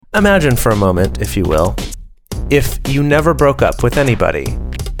Imagine for a moment, if you will, if you never broke up with anybody.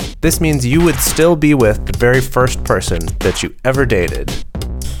 This means you would still be with the very first person that you ever dated.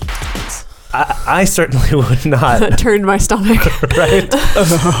 I certainly would not. That turned my stomach. Right?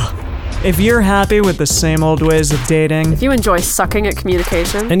 If you're happy with the same old ways of dating, If you enjoy sucking at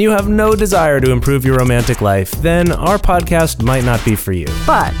communication, And you have no desire to improve your romantic life, then our podcast might not be for you.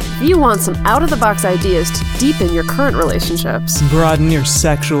 but if you want some out-of-the-box ideas to deepen your current relationships, broaden your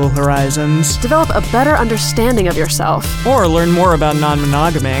sexual horizons, develop a better understanding of yourself, or learn more about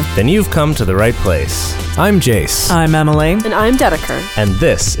non-monogamy, Then you've come to the right place. I'm Jace, I'm Emily. and I'm Dedeker. and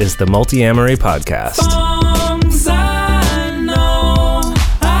this is the Multi-Amory Podcast. Songs I know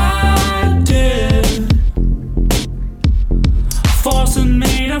I did, forcing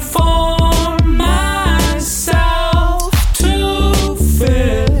me to form myself to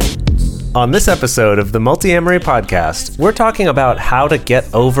fit. On this episode of the Multi-Amory Podcast, we're talking about how to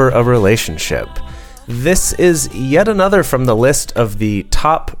get over a relationship. This is yet another from the list of the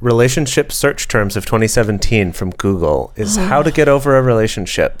top relationship search terms of 2017 from Google, is how to get over a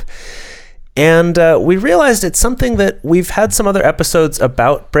relationship. And we realized it's something that we've had some other episodes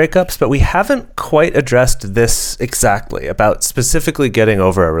about breakups, but we haven't quite addressed this exactly, about specifically getting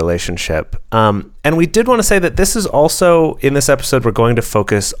over a relationship. And we did want to say that this is also, in this episode, we're going to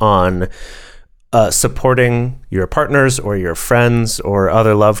focus on supporting your partners or your friends or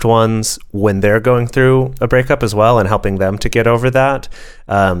other loved ones when they're going through a breakup as well, and helping them to get over that.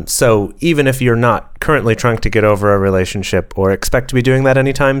 So even if you're not currently trying to get over a relationship or expect to be doing that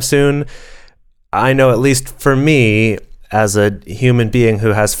anytime soon, I know, at least for me, as a human being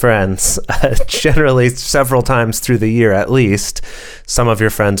who has friends, generally several times through the year at least, some of your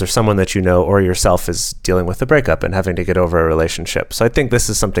friends or someone that you know or yourself is dealing with a breakup and having to get over a relationship. So I think this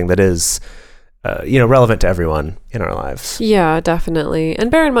is something that is relevant to everyone in our lives. Yeah, definitely.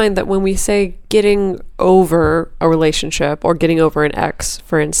 And bear in mind that when we say getting over a relationship or getting over an ex,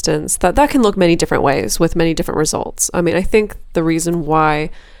 for instance, that can look many different ways with many different results. I mean, I think the reason why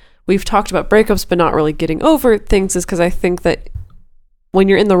we've talked about breakups but not really getting over things is because I think that when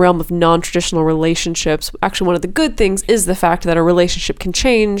you're in the realm of non-traditional relationships, actually one of the good things is the fact that a relationship can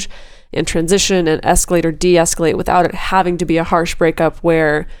change and transition and escalate or de-escalate without it having to be a harsh breakup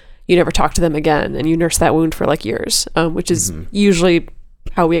where you never talk to them again and you nurse that wound for like years, which is usually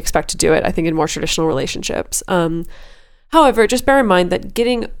how we expect to do it, I think, in more traditional relationships. However, just bear in mind that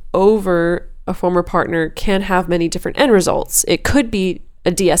getting over a former partner can have many different end results. It could be a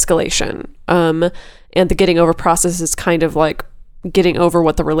de-escalation, and the getting over process is kind of like getting over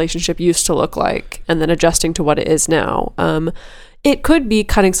what the relationship used to look like and then adjusting to what it is now. It could be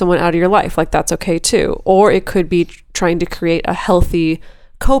cutting someone out of your life, like that's okay too. Or it could be trying to create a healthy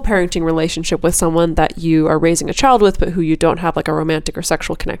co-parenting relationship with someone that you are raising a child with, but who you don't have like a romantic or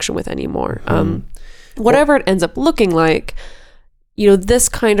sexual connection with anymore. Whatever it ends up looking like, this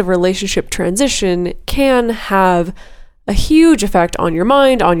kind of relationship transition can have a huge effect on your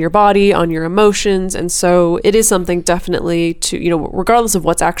mind, on your body, on your emotions. And so it is something definitely to, regardless of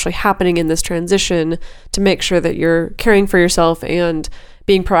what's actually happening in this transition, to make sure that you're caring for yourself and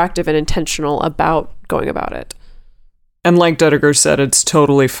being proactive and intentional about going about it. And like Dedeker said, it's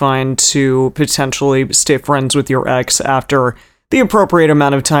totally fine to potentially stay friends with your ex after the appropriate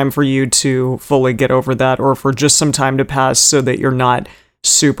amount of time for you to fully get over that, or for just some time to pass so that you're not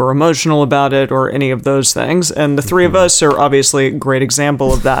super emotional about it or any of those things. And the three of us are obviously a great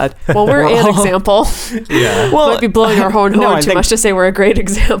example of that. Well, we're an example. Yeah. Well, Might be blowing our horn too much to say we're a great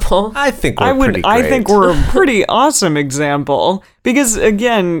example. I think we're pretty great. I think we're a pretty awesome example because,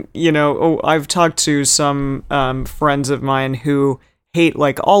 again, I've talked to some friends of mine who hate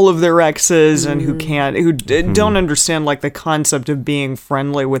like all of their exes and who don't understand like the concept of being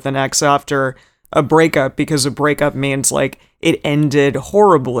friendly with an ex after a breakup, because a breakup means like it ended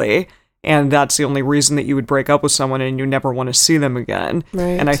horribly, and that's the only reason that you would break up with someone and you never want to see them again.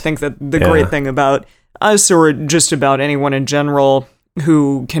 Right. And I think that the great thing about us, or just about anyone in general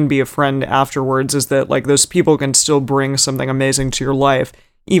who can be a friend afterwards, is that like those people can still bring something amazing to your life,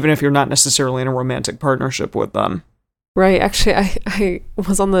 even if you're not necessarily in a romantic partnership with them. Right. Actually, I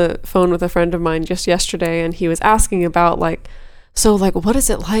was on the phone with a friend of mine just yesterday, and he was asking about so what is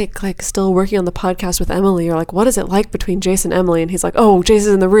it like still working on the podcast with Emily, or like what is it like between Jace and Emily? And he's like, oh, Jace is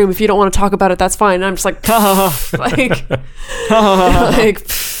in the room, if you don't want to talk about it, that's fine. And I'm just like,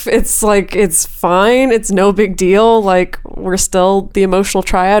 it's fine, it's no big deal, like we're still the emotional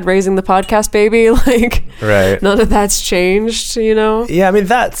triad raising the podcast baby, like right. None of that's changed, Yeah, I mean,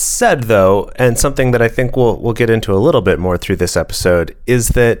 that said though, and something that I think we'll get into a little bit more through this episode, is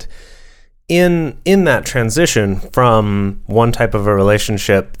that in that transition from one type of a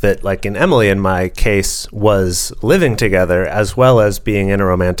relationship that, like in Emily and my case, was living together as well as being in a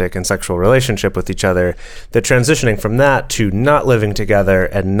romantic and sexual relationship with each other, that transitioning from that to not living together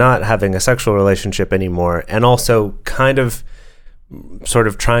and not having a sexual relationship anymore, and also kind of sort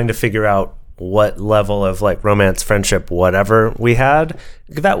of trying to figure out what level of like romance, friendship, whatever we had,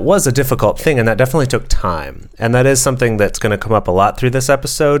 that was a difficult thing, and that definitely took time. And that is something that's going to come up a lot through this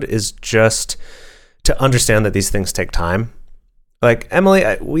episode, is just to understand that these things take time. Like Emily,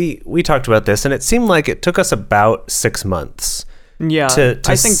 we talked about this, and it seemed like it took us about 6 months to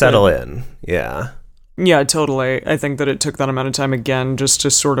I think settle in. Yeah, totally. I think that it took that amount of time again, just to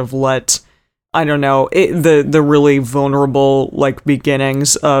sort of let, I don't know, the really vulnerable like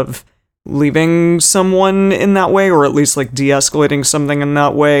beginnings of leaving someone in that way, or at least like de-escalating something in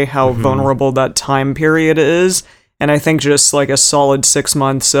that way, how vulnerable that time period is. And I think just like a solid 6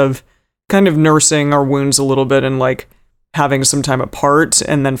 months of kind of nursing our wounds a little bit and like having some time apart,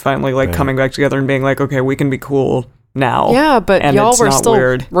 and then finally like coming back together and being like, okay, we can be cool now. Yeah, but and y'all it's were not still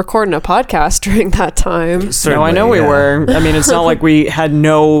weird. recording a podcast during that time. certainly, No, I know we yeah. were. I mean, it's not like we had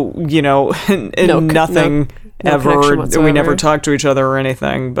no, nothing no ever. connection We whatsoever. never talked to each other or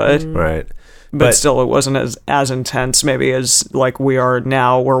anything, but Right. but still, it wasn't as intense maybe as like we are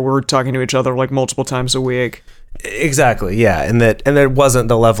now, where we're talking to each other like multiple times a week. Exactly, yeah, and there wasn't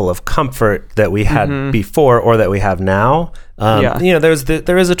the level of comfort that we had before or that we have now. There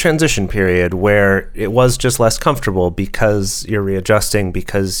is a transition period where it was just less comfortable because you're readjusting,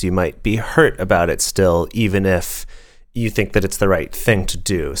 because you might be hurt about it still, even if you think that it's the right thing to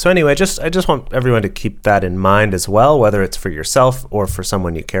do. So anyway, I just want everyone to keep that in mind as well, whether it's for yourself or for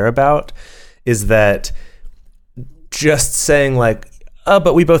someone you care about, is that just saying like, oh,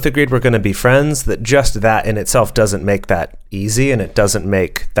 but we both agreed we're going to be friends, that just that in itself doesn't make that easy, and it doesn't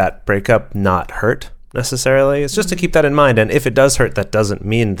make that breakup not hurt necessarily. It's just to keep that in mind. And if it does hurt, that doesn't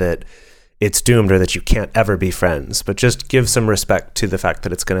mean that it's doomed or that you can't ever be friends, but just give some respect to the fact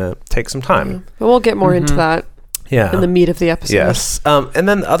that it's going to take some time. But we'll get more into that Yeah. in the meat of the episode. Yes. And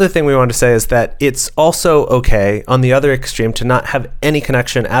then the other thing we wanted to say is that it's also okay on the other extreme to not have any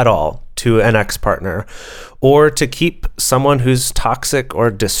connection at all to an ex-partner, or to keep someone who's toxic or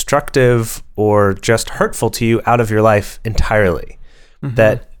destructive or just hurtful to you out of your life entirely.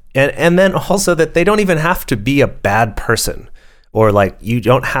 That and then also that they don't even have to be a bad person, or like you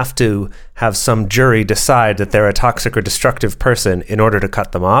don't have to have some jury decide that they're a toxic or destructive person in order to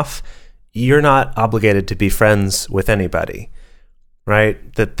cut them off. You're not obligated to be friends with anybody,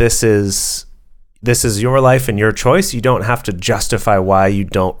 right? That this is your life and your choice. You don't have to justify why you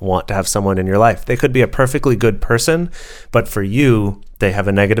don't want to have someone in your life. They could be a perfectly good person, but for you, they have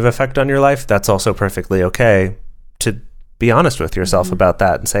a negative effect on your life. That's also perfectly okay to be honest with yourself about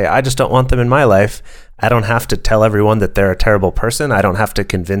that and say, I just don't want them in my life. I don't have to tell everyone that they're a terrible person. I don't have to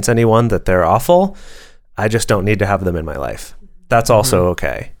convince anyone that they're awful. I just don't need to have them in my life. That's also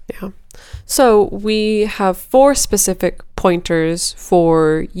okay. Yeah. So we have 4 specific pointers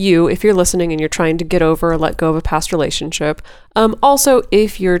for you if you're listening and you're trying to get over or let go of a past relationship. Also,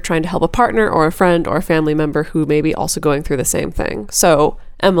 if you're trying to help a partner or a friend or a family member who may be also going through the same thing. So,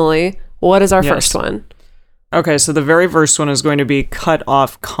 Emily, what is our first one? Okay, so the very first one is going to be cut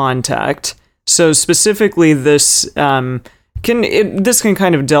off contact. So specifically, this can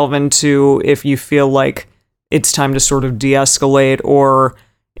kind of delve into if you feel like it's time to sort of de-escalate, or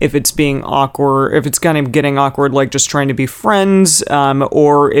if it's being awkward, if it's kind of getting awkward, like just trying to be friends,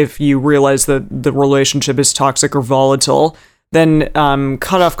 or if you realize that the relationship is toxic or volatile, then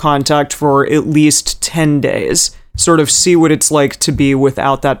cut off contact for at least 10 days. Sort of see what it's like to be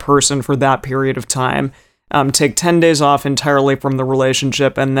without that person for that period of time. Take 10 days off entirely from the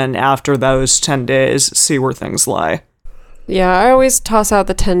relationship, and then after those 10 days, see where things lie. Yeah, I always toss out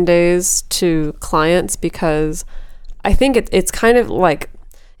the 10 days to clients because I think it's kind of like,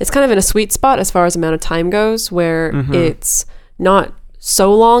 it's kind of in a sweet spot as far as amount of time goes, where it's not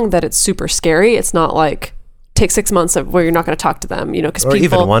so long that it's super scary. It's not like take 6 months of where you're not going to talk to them, because Or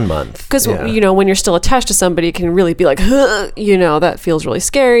people, even 1 month. because when you're still attached to somebody, it can really be like, that feels really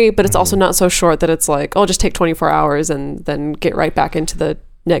scary. But it's also not so short that it's like, oh, just take 24 hours and then get right back into the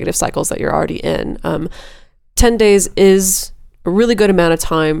negative cycles that you're already in. 10 days is a really good amount of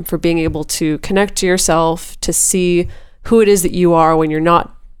time for being able to connect to yourself, to see who it is that you are when you're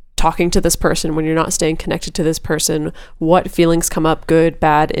not talking to this person, when you're not staying connected to this person, what feelings come up, good,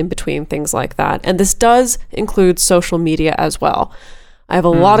 bad, in between, things like that. And this does include social media as well. I have a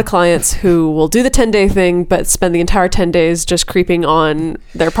lot of clients who will do the 10-day thing, but spend the entire 10 days just creeping on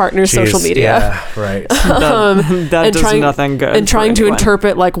their partner's social Jeez, media. Yeah, right. That does nothing good. And trying to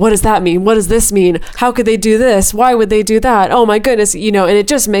interpret, like, what does that mean? What does this mean? How could they do this? Why would they do that? Oh my goodness, and it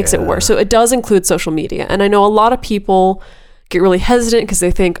just makes it worse. So it does include social media. And I know a lot of people get really hesitant because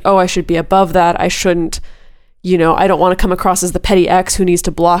they think, oh, I should be above that. I shouldn't, I don't want to come across as the petty ex who needs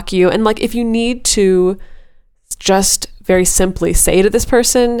to block you. And like, if you need to just very simply say to this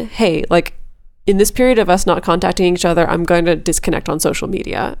person, hey, like, in this period of us not contacting each other, I'm going to disconnect on social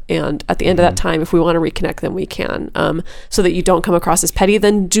media. And at the end of that time, if we want to reconnect, then we can. So that you don't come across as petty,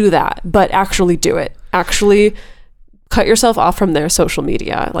 then do that. But actually do it. Actually cut yourself off from their social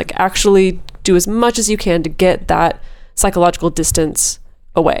media. Like, actually do as much as you can to get that psychological distance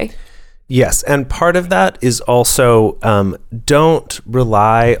away. Yes, and part of that is also don't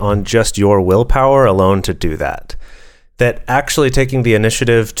rely on just your willpower alone to do that. That actually taking the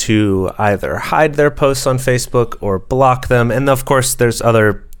initiative to either hide their posts on Facebook or block them, and of course there's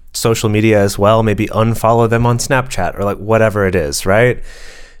other social media as well, maybe unfollow them on Snapchat or like whatever it is, right?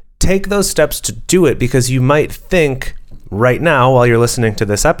 Take those steps to do it, because you might think right now while you're listening to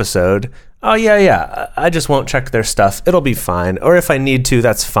this episode, oh yeah, I just won't check their stuff. It'll be fine. Or if I need to,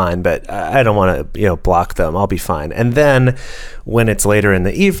 that's fine, but I don't want to, block them. I'll be fine. And then when it's later in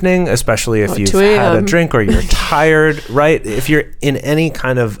the evening, especially if you've had a drink or you're tired, right? If you're in any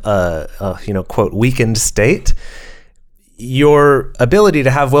kind of, quote, weakened state, your ability to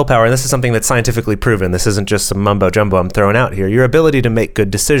have willpower, and this is something that's scientifically proven, this isn't just some mumbo jumbo I'm throwing out here, your ability to make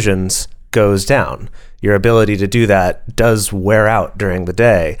good decisions goes down. Your ability to do that does wear out during the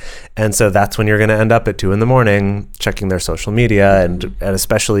day. And so that's when you're going to end up at 2 a.m. checking their social media and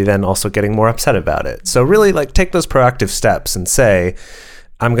especially then also getting more upset about it. So really, like, take those proactive steps and say,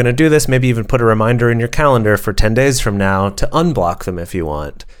 I'm going to do this. Maybe even put a reminder in your calendar for 10 days from now to unblock them if you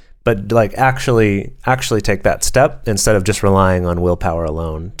want. But like actually take that step instead of just relying on willpower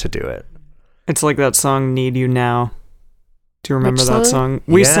alone to do it. It's like that song "Need You Now." Do you remember Which that song? song?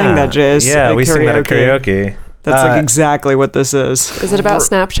 We sang that, Jace. Yeah, we sing that at karaoke. That's like exactly what this is. Is it about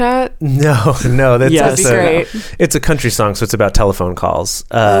Snapchat? No, that's Yes. Great. It's a country song, so it's about telephone calls.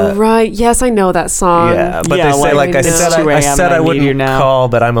 Right. Yes, I know that song. Yeah, but Yeah, they say, like, I it's said, 2 I a.m. said I I need you wouldn't now. call,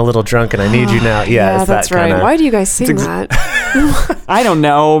 but I'm a little drunk and I need you now. Yeah, it's that's that right. kinda, Why do you guys sing that? I don't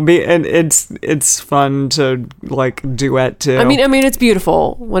know. And it's fun to like duet to. I mean, it's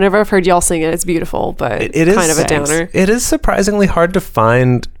beautiful. Whenever I've heard y'all sing it, it's beautiful, but It is kind of a downer. It is surprisingly hard to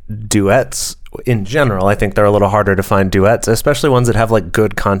find duets in general. I think they're a little harder to find duets, especially ones that have like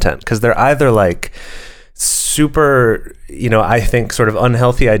good content, because they're either like super, I think sort of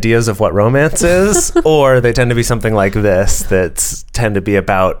unhealthy ideas of what romance is, or they tend to be something like this that tend to be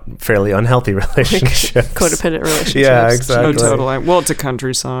about fairly unhealthy relationships. Codependent relationships. Yeah, exactly. Oh, totally. Well, it's a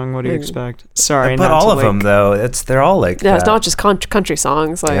country song. What do you expect? Sorry, But not all to, of them, though, they're all like Yeah, that. it's not just country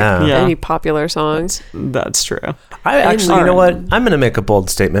songs, like Yeah. Yeah. any popular songs. That's true. I actually, you know what? I'm going to make a bold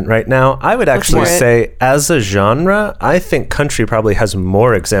statement right now. I would actually for it. say, as a genre, I think country probably has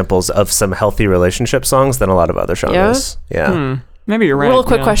more examples of some healthy relationship songs than a lot of other genres. Yeah. Maybe you're right. Real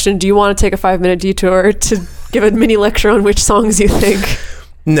quick yeah. question: do you want to take a 5-minute detour to give a mini lecture on which songs you think?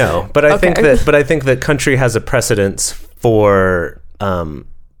 No, but I think Okay. that country has a precedence for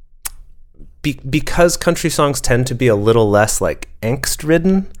because country songs tend to be a little less like angst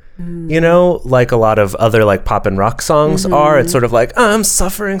ridden. Like a lot of other like pop and rock songs are. It's sort of like, I'm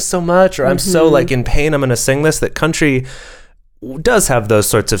suffering so much, or I'm so like in pain, I'm going to sing this. That country does have those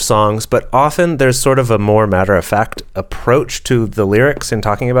sorts of songs, but often there's sort of a more matter-of-fact approach to the lyrics in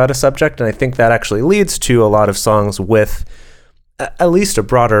talking about a subject, and I think that actually leads to a lot of songs with at least a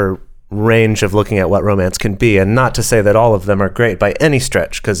broader range of looking at what romance can be. And not to say that all of them are great by any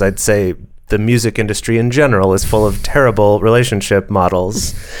stretch, because I'd say the music industry in general is full of terrible relationship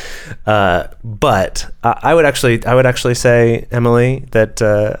models. But I would actually say, Emily, that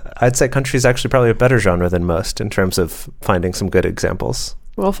I'd say country is actually probably a better genre than most in terms of finding some good examples.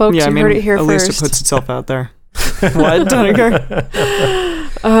 Well, folks, Yeah, you heard it here at first. least it puts itself out there. What, Doniger?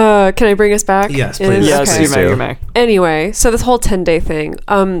 Can I bring us back? Yes, in? please. Yes, Okay. you may. Anyway, so this whole 10-day thing,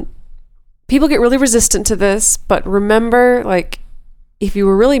 people get really resistant to this, but remember, like, if you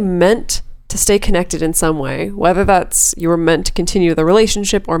were really meant to stay connected in some way, whether that's you were meant to continue the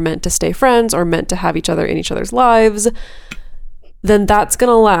relationship or meant to stay friends or meant to have each other in each other's lives, then that's going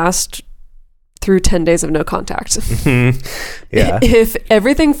to last through 10 days of no contact. Yeah. If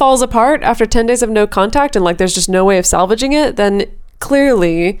everything falls apart after 10 days of no contact and like there's just no way of salvaging it, then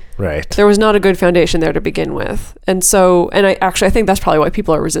clearly Right. there was not a good foundation there to begin with. And so, and I think that's probably why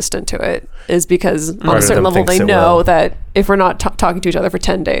people are resistant to it, is because on Part a of certain them level they thinks it know will. that if we're not talking to each other for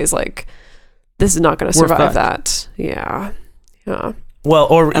 10 days, like, this is not going to We're survive fucked. that. Yeah. Yeah. Well,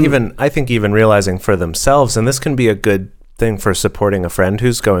 or even, I think even realizing for themselves, and this can be a good thing for supporting a friend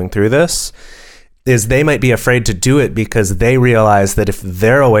who's going through this, is they might be afraid to do it because they realize that if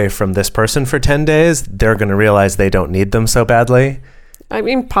they're away from this person for 10 days, they're going to realize they don't need them so badly. I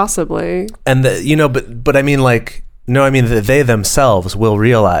mean, possibly. And but I mean, like, no, I mean that they themselves will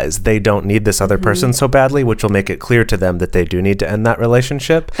realize they don't need this other person so badly, which will make it clear to them that they do need to end that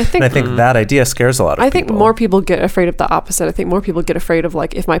relationship. And I think that idea scares a lot of people. I think more people get afraid of the opposite. I think more people get afraid of,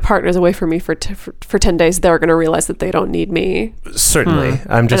 like, if my partner's away from me for 10 days, they're going to realize that they don't need me. Certainly.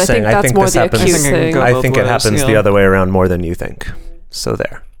 I'm And just saying, I that's think more this the happens. acute I think it can thing. go I both think it ways, happens the yeah. other way around more than you think. So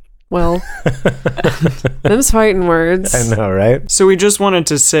there. Well, them's fighting words. I know, right? So we just wanted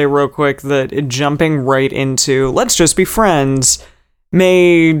to say real quick that jumping right into let's just be friends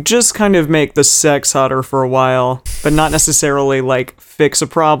may just kind of make the sex hotter for a while, but not necessarily like fix a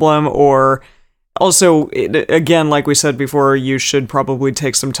problem. Or also, again, like we said before, you should probably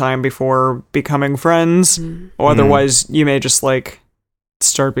take some time before becoming friends, or otherwise you may just like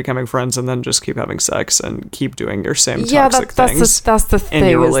start becoming friends and then just keep having sex and keep doing your same toxic things. That's the thing.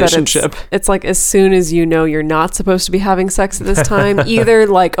 in your is that relationship. it's like, as soon as you know you're not supposed to be having sex at this time, either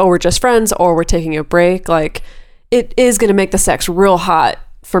like, oh, we're just friends, or we're taking a break, like, it is going to make the sex real hot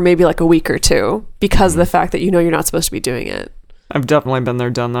for maybe like a week or two because of the fact that you know you're not supposed to be doing it. I've definitely been there,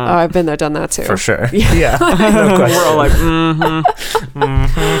 done that. Oh, I've been there, done that too. For sure. Yeah. No question. We're all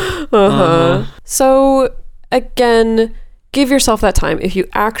like, So again, give yourself that time. If you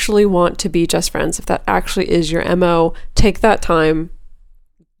actually want to be just friends, if that actually is your MO, take that time,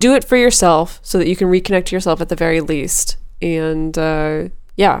 do it for yourself so that you can reconnect to yourself at the very least. And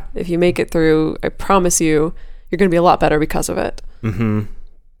yeah, if you make it through, I promise you, you're going to be a lot better because of it. And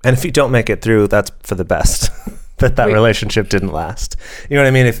if you don't make it through, that's for the best. that relationship didn't last. You know what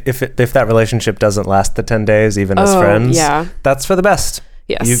I mean? If that relationship doesn't last the 10 days, even as friends, yeah. that's for the best.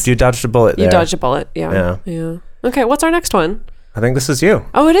 Yes. You dodged a bullet there. You dodged a bullet. Yeah. Okay, what's our next one? I think this is you.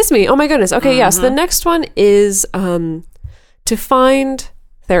 Oh, it is me. Oh my goodness. Okay, yeah. So the next one is to find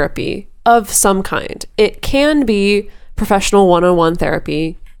therapy of some kind. It can be professional one-on-one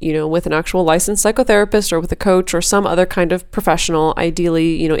therapy, you know, with an actual licensed psychotherapist or with a coach or some other kind of professional.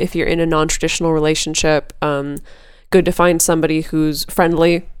 Ideally, you know, if you're in a non-traditional relationship, good to find somebody who's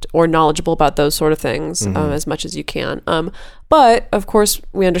friendly or knowledgeable about those sort of things as much as you can. But of course,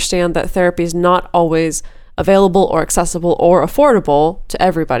 we understand that therapy is not always available or accessible or affordable to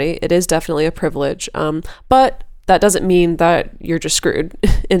everybody. It is definitely a privilege. But that doesn't mean that you're just screwed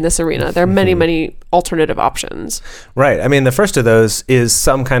in this arena. There are many, many alternative options. Right. I mean, the first of those is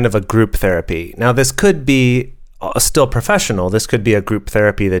some kind of a group therapy. Now, this could be still professional. This could be a group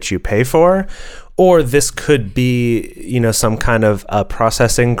therapy that you pay for, or this could be, you know, some kind of a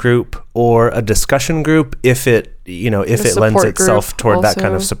processing group or a discussion group if it, you know, if it lends itself toward that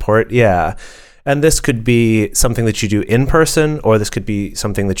kind of support. Yeah. And this could be something that you do in person, or this could be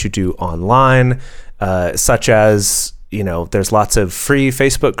something that you do online, such as, you know, there's lots of free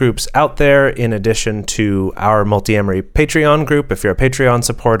Facebook groups out there in addition to our Multiamory Patreon group. If you're a Patreon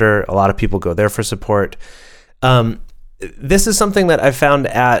supporter, a lot of people go there for support. This is something that I've found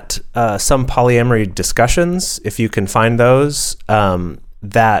at some polyamory discussions, if you can find those,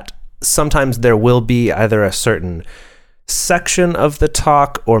 that sometimes there will be either a certain section of the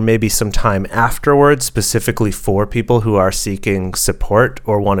talk or maybe some time afterwards specifically for people who are seeking support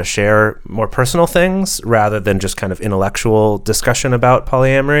or want to share more personal things rather than just kind of intellectual discussion about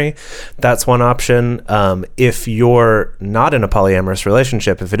polyamory. That's one option. If you're not in a polyamorous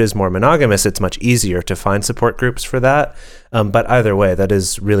relationship, if it is more monogamous, it's much easier to find support groups for that. But either way, that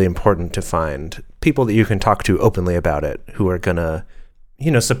is really important to find people that you can talk to openly about it who are going to,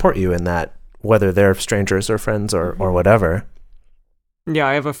 you know, support you in that, whether they're strangers or friends or whatever. Yeah,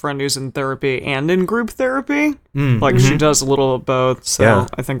 I have a friend who's in therapy and in group therapy. Like, she does a little of both, so Yeah.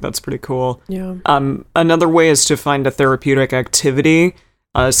 I think that's pretty cool. Yeah. Another way is to find a therapeutic activity,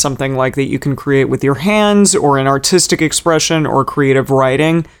 something like that you can create with your hands, or an artistic expression, or creative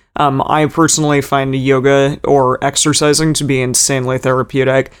writing. I personally find yoga or exercising to be insanely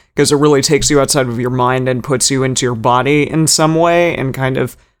therapeutic because it really takes you outside of your mind and puts you into your body in some way and kind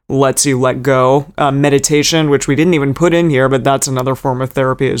of lets you let go. Meditation, which we didn't even put in here, but that's another form of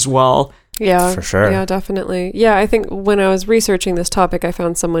therapy as well. Yeah, For sure. Yeah, definitely. Yeah, I think when I was researching this topic, I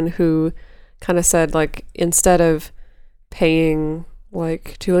found someone who kind of said, like, instead of paying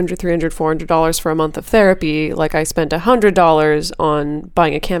like $200, $300, $400 for a month of therapy. Like I spent $100 on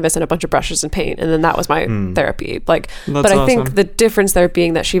buying a canvas and a bunch of brushes and paint, and then that was my therapy. Like, That's but I awesome. think the difference there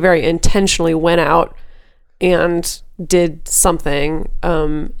being that she very intentionally went out and did something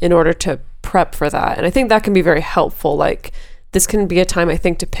in order to prep for that. And I think that can be very helpful. Like this can be a time, I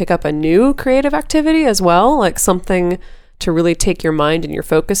think, to pick up a new creative activity as well, like something to really take your mind and your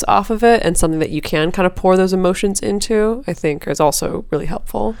focus off of it, and something that you can kind of pour those emotions into, I think is also really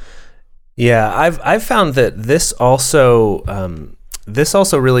helpful. Yeah, I've found that this also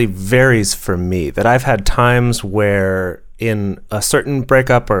really varies for me. That I've had times where in a certain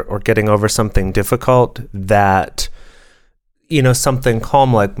breakup or getting over something difficult, that something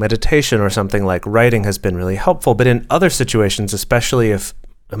calm like meditation or something like writing has been really helpful. But in other situations, especially if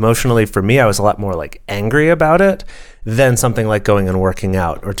emotionally for me I was a lot more like angry about it, then something like going and working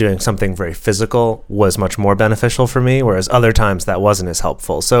out or doing something very physical was much more beneficial for me, whereas other times that wasn't as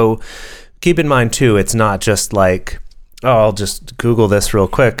helpful. So keep in mind too, it's not just like, oh, I'll just Google this real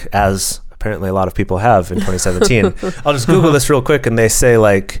quick, as apparently a lot of people have in 2017. I'll just Google this real quick and they say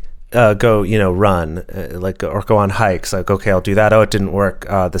like, go, run, or go on hikes. Like, okay, I'll do that. Oh, it didn't work.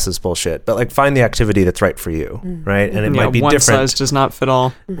 This is bullshit. But like, find the activity that's right for you, right? And it might be one different. size does not fit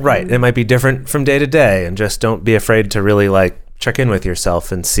all. Right. It might be different from day to day, and just don't be afraid to really like check in with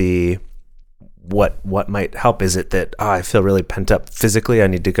yourself and see what might help. Is it that I feel really pent up physically, I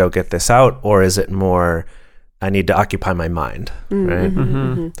need to go get this out, or is it more I need to occupy my mind, right?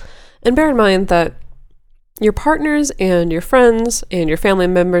 And bear in mind that your partners and your friends and your family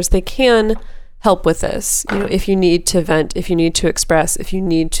members, they can help with this. If you need to vent, if you need to express, if you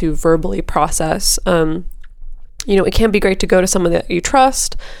need to verbally process, it can be great to go to someone that you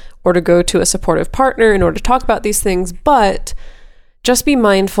trust or to go to a supportive partner in order to talk about these things, but just be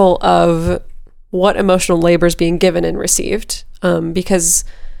mindful of what emotional labor is being given and received, because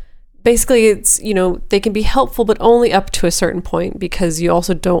basically it's, they can be helpful, but only up to a certain point, because you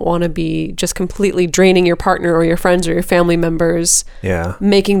also don't want to be just completely draining your partner or your friends or your family members,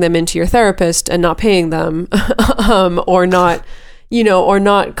 making them into your therapist and not paying them, or not, or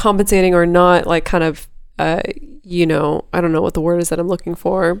not compensating, or not like kind of, I don't know what the word is that I'm looking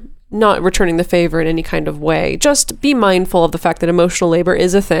for, not returning the favor in any kind of way. Just be mindful of the fact that emotional labor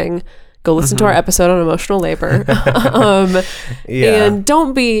is a thing. Go listen to our episode on emotional labor. And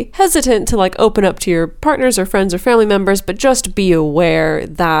don't be hesitant to like open up to your partners or friends or family members, but just be aware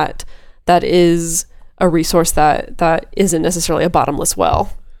that that is a resource that isn't necessarily a bottomless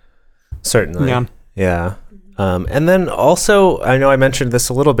well. Certainly. Yeah. And then also, I know I mentioned this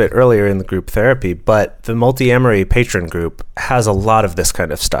a little bit earlier in the group therapy, but the Multi-Amory patron group has a lot of this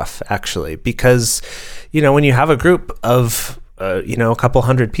kind of stuff, actually, because, when you have a group of a couple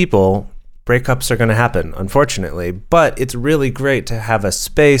hundred people, breakups are going to happen, unfortunately. But it's really great to have a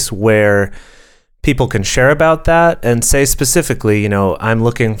space where people can share about that and say specifically, I'm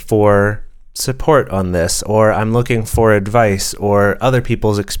looking for support on this, or I'm looking for advice or other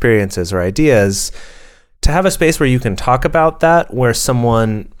people's experiences or ideas. To have a space where you can talk about that, where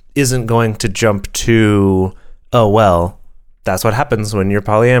someone isn't going to jump to, oh, well, that's what happens when you're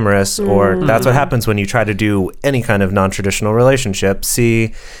polyamorous, or that's what happens when you try to do any kind of non-traditional relationship.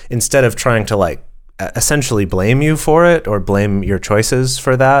 See, instead of trying to like essentially blame you for it or blame your choices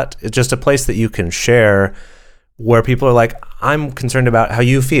for that, it's just a place that you can share where people are like, I'm concerned about how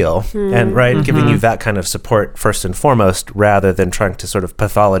you feel, and giving you that kind of support first and foremost, rather than trying to sort of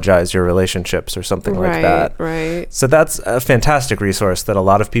pathologize your relationships or something like that. Right. So that's a fantastic resource that a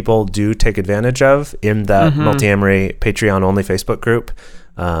lot of people do take advantage of in that Multi-Amory Patreon only Facebook group,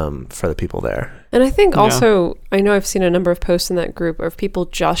 for the people there. And I think also, I know I've seen a number of posts in that group of people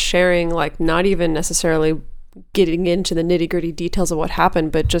just sharing, like not even necessarily getting into the nitty-gritty details of what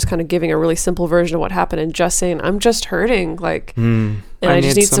happened, but just kind of giving a really simple version of what happened and just saying, I'm just hurting, like, and I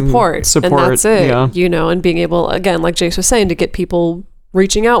just need support, and that's it, and being able, again, like Jace was saying, to get people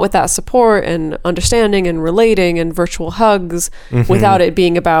reaching out with that support and understanding and relating and virtual hugs without it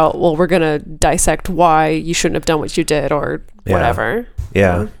being about, well, we're going to dissect why you shouldn't have done what you did or whatever.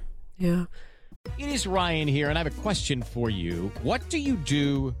 Yeah. Yeah. It is Ryan here, and I have a question for you. What do you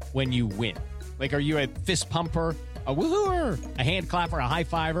do when you win? Like, are you a fist pumper, a woohooer, a hand clapper, a high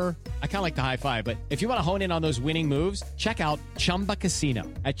fiver? I kind of like the high five, but if you want to hone in on those winning moves, check out Chumba Casino.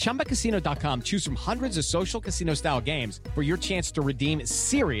 At ChumbaCasino.com, choose from hundreds of social casino-style games for your chance to redeem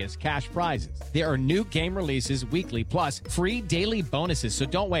serious cash prizes. There are new game releases weekly, plus free daily bonuses. So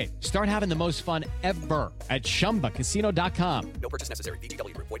don't wait. Start having the most fun ever at ChumbaCasino.com. No purchase necessary.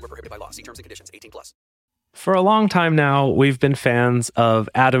 VGW Group. Void where prohibited by law. See terms and conditions. 18+. For a long time now, we've been fans of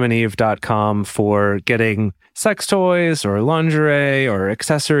adamandeve.com for getting sex toys or lingerie or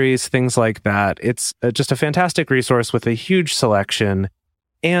accessories, things like that. It's just a fantastic resource with a huge selection.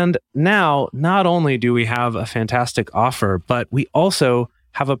 And now, not only do we have a fantastic offer, but we also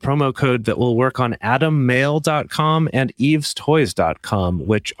have a promo code that will work on adammail.com and evestoys.com,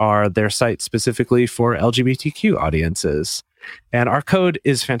 which are their sites specifically for LGBTQ audiences. And our code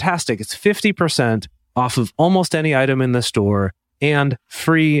is fantastic. It's 50% off of almost any item in the store and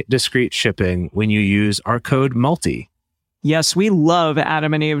free discreet shipping when you use our code MULTI. Yes, we love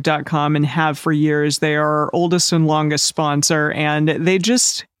adamandeve.com and have for years. They are our oldest and longest sponsor, and they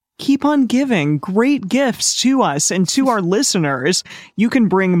just keep on giving great gifts to us and to our listeners. You can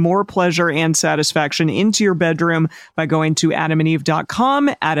bring more pleasure and satisfaction into your bedroom by going to adamandeve.com,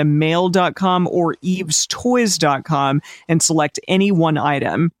 adammail.com, or evestoys.com and select any one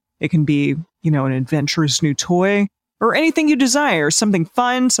item. It can be, an adventurous new toy or anything you desire, something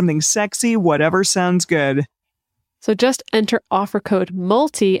fun, something sexy, whatever sounds good. So just enter offer code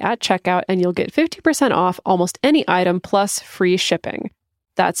MULTI at checkout and you'll get 50% off almost any item plus free shipping.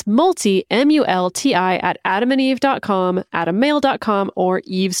 That's MULTI, M-U-L-T-I, at adamandeve.com, adammail.com, or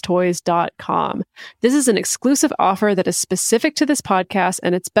evestoys.com. This is an exclusive offer that is specific to this podcast,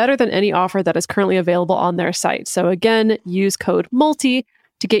 and it's better than any offer that is currently available on their site. So again, use code MULTI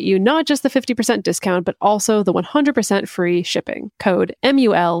to get you not just the 50% discount, but also the 100% free shipping. Code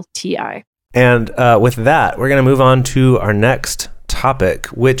MULTI. And with that, we're going to move on to our next topic,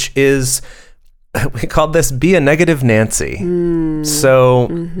 which is, we called this Be a Negative Nancy. So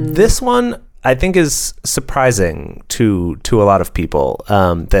this one, I think, is surprising to a lot of people,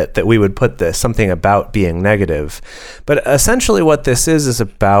 that we would put this, something about being negative. But essentially what this is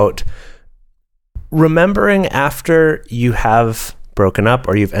about remembering after you have broken up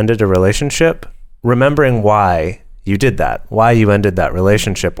or you've ended a relationship, remembering why you did that, why you ended that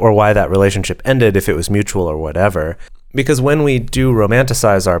relationship, or why that relationship ended, if it was mutual or whatever. Because when we do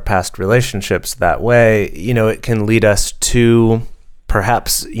romanticize our past relationships that way, it can lead us to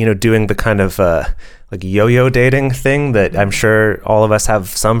perhaps, doing the kind of like yo-yo dating thing that I'm sure all of us have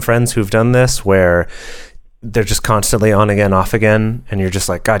some friends who've done this, where they're just constantly on again, off again. And you're just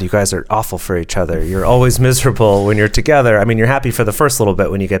like, God, you guys are awful for each other. You're always miserable when you're together. I mean, you're happy for the first little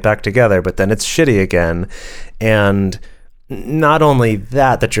bit when you get back together, but then it's shitty again. And not only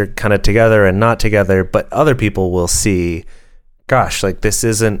that you're kind of together and not together, but other people will see, gosh, like this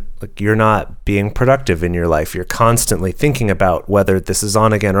isn't, like you're not being productive in your life. You're constantly thinking about whether this is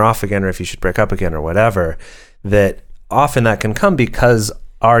on again or off again, or if you should break up again or whatever. That often that can come because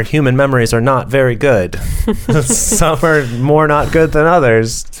our human memories are not very good. Some are more not good than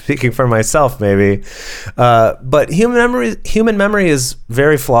others, speaking for myself maybe. But human memory is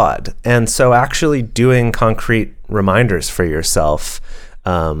very flawed. And so actually doing concrete reminders for yourself,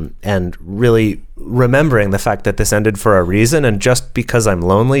 and really remembering the fact that this ended for a reason, and just because I'm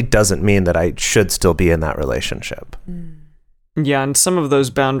lonely doesn't mean that I should still be in that relationship. Yeah, and some of those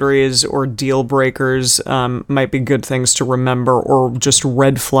boundaries or deal breakers might be good things to remember, or just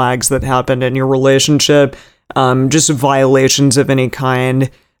red flags that happened in your relationship, just violations of any kind.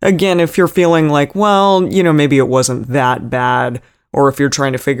 Again, if you're feeling like, well, maybe it wasn't that bad, or if you're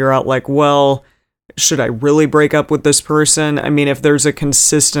trying to figure out like, well, should I really break up with this person? I mean, if there's a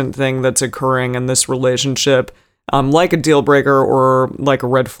consistent thing that's occurring in this relationship, like a deal breaker or like a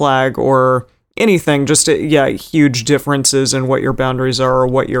red flag or anything, just huge differences in what your boundaries are or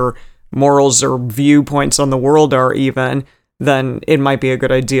what your morals or viewpoints on the world are even, then it might be a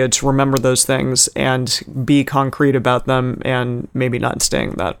good idea to remember those things and be concrete about them and maybe not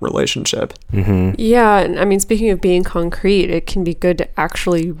staying in that relationship. Mm-hmm. Yeah, and I mean, speaking of being concrete, it can be good to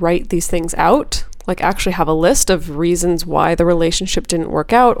actually write these things out, like actually have a list of reasons why the relationship didn't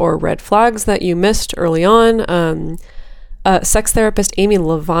work out or red flags that you missed early on. Sex therapist Amy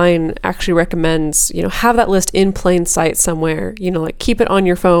Levine actually recommends, have that list in plain sight somewhere, like keep it on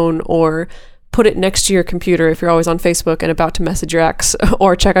your phone or put it next to your computer if you're always on Facebook and about to message your ex,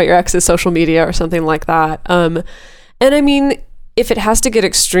 or check out your ex's social media or something like that. And I mean, if it has to get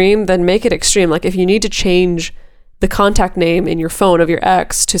extreme, then make it extreme. Like if you need to change the contact name in your phone of your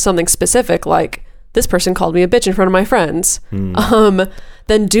ex to something specific, like this person called me a bitch in front of my friends,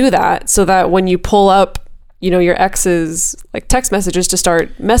 then do that, so that when you pull up your ex's like text messages to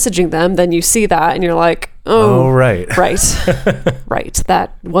start messaging them, then you see that and you're like, right.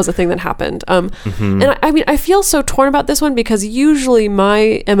 That was a thing that happened. And I mean, I feel so torn about this one because usually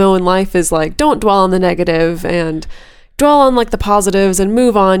my MO in life is like, don't dwell on the negative and dwell on like the positives and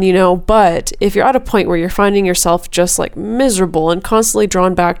move on, but if you're at a point where you're finding yourself just like miserable and constantly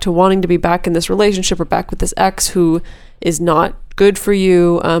drawn back to wanting to be back in this relationship or back with this ex who is not good for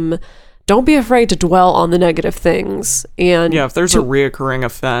you, don't be afraid to dwell on the negative things. And if there's a reoccurring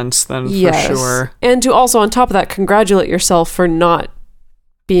offense, then for sure. And to also, on top of that, congratulate yourself for not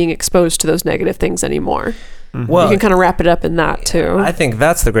being exposed to those negative things anymore. Well, you can kind of wrap it up in that too. I think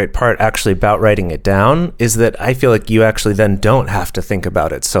that's the great part actually about writing it down, is that I feel like you actually then don't have to think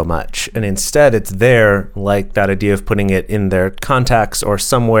about it so much. And instead it's there, like that idea of putting it in their contacts or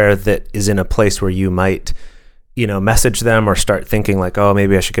somewhere that is in a place where you might, message them or start thinking like, oh,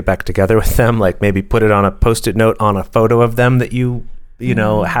 maybe I should get back together with them. Like maybe put it on a Post-it note on a photo of them that you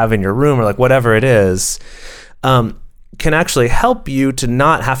have in your room, or like whatever it is. Can actually help you to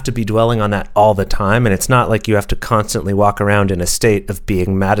not have to be dwelling on that all the time. And it's not like you have to constantly walk around in a state of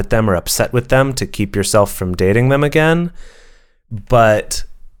being mad at them or upset with them to keep yourself from dating them again. But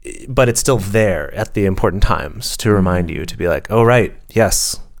it's still there at the important times to remind you to be like, oh, right,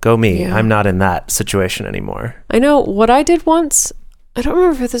 yes, go me. Yeah. I'm not in that situation anymore. I know what I did once. I don't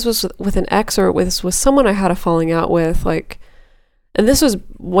remember if this was with an ex or with someone I had a falling out with, and this was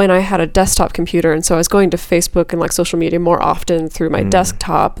when I had a desktop computer, and so I was going to Facebook and like social media more often through my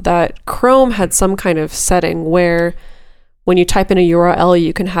desktop, that Chrome had some kind of setting where when you type in a URL,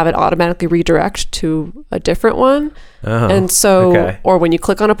 you can have it automatically redirect to a different one. Oh, and so, or when you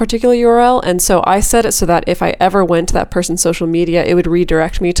click on a particular URL. And so I set it so that if I ever went to that person's social media, it would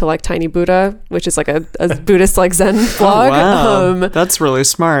redirect me to like Tiny Buddha, which is like a Buddhist like Zen blog. Oh, wow. That's really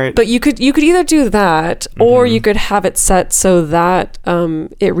smart. But you could either do that, or you could have it set so that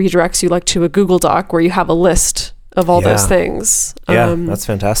it redirects you like to a Google Doc where you have a list of all those things. That's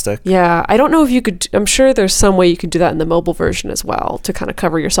fantastic. Yeah, I don't know if you could, I'm sure there's some way you could do that in the mobile version as well to kind of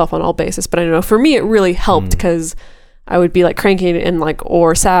cover yourself on all bases. But I don't know, for me, it really helped because I would be like cranky and like,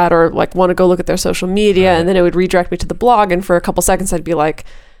 or sad, or like want to go look at their social media. And then it would redirect me to the blog. And for a couple seconds, I'd be like,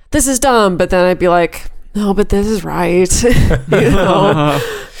 this is dumb. But then I'd be like, no, but this is right.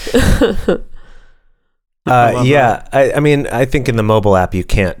 I mean, I think in the mobile app you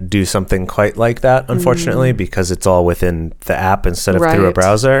can't do something quite like that, unfortunately, because it's all within the app instead of through a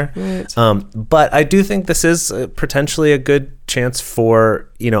browser. But I do think this is potentially a good chance for,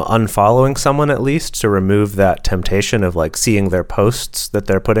 unfollowing someone, at least to remove that temptation of like seeing their posts that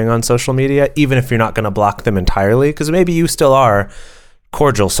they're putting on social media, even if you're not going to block them entirely, because maybe you still are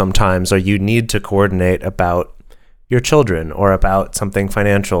cordial sometimes, or you need to coordinate about your children or about something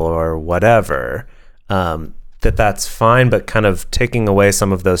financial or whatever. That's fine, but kind of taking away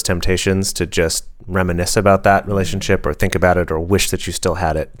some of those temptations to just reminisce about that relationship or think about it or wish that you still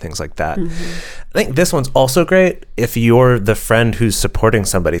had it, things like that. I think this one's also great if you're the friend who's supporting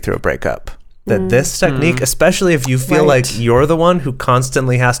somebody through a breakup. That this technique, especially if you feel like you're the one who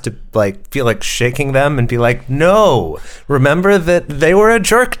constantly has to like feel like shaking them and be like, no, remember that they were a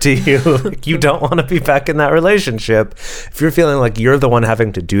jerk to you. Like, you don't want to be back in that relationship. If you're feeling like you're the one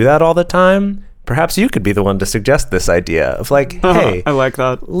having to do that all the time, perhaps you could be the one to suggest this idea of like, hey, I like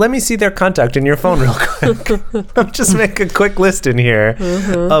that. Let me see their contact in your phone real quick. Just make a quick list in here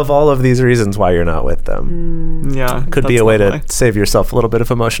of all of these reasons why you're not with them. Yeah. Could be a way to save yourself a little bit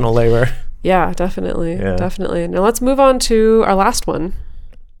of emotional labor. Yeah, definitely. Definitely. Now let's move on to our last one.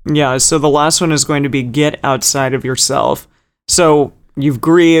 Yeah, so the last one is going to be get outside of yourself. So you've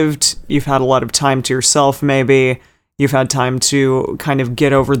grieved, you've had a lot of time to yourself maybe. You've had time to kind of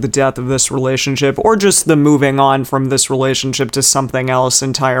get over the death of this relationship or just the moving on from this relationship to something else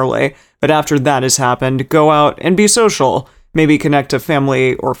entirely. But after that has happened, go out and be social. Maybe connect to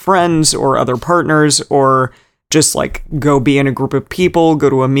family or friends or other partners, or just like go be in a group of people,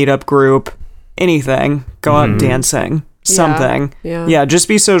 go to a meetup group, anything. Go out dancing, something. Yeah, just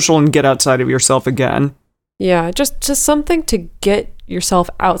be social and get outside of yourself again. Yeah, just something to get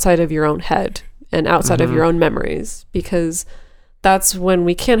yourself outside of your own head and outside of your own memories, because that's when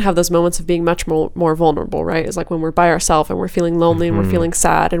we can have those moments of being much more vulnerable, right? It's like when we're by ourselves and we're feeling lonely and we're feeling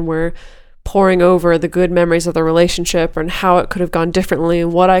sad and we're poring over the good memories of the relationship and how it could have gone differently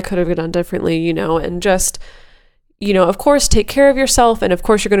and what I could have done differently, and just, of course, take care of yourself. And of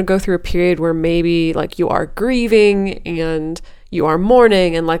course, you're going to go through a period where maybe like you are grieving and you are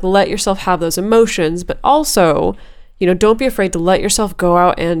mourning, and like let yourself have those emotions, but also, don't be afraid to let yourself go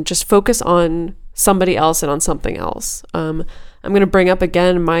out and just focus on somebody else and on something else. I'm going to bring up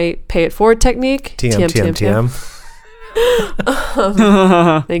again my pay it forward technique. TM.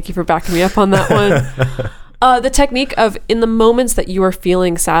 Thank you for backing me up on that one. The technique of, in the moments that you are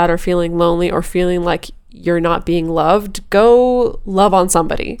feeling sad or feeling lonely or feeling like you're not being loved, go love on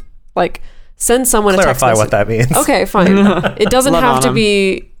somebody. Like, send someone a text Clarify message. what that means. Okay, fine. It doesn't Love have on to 'em.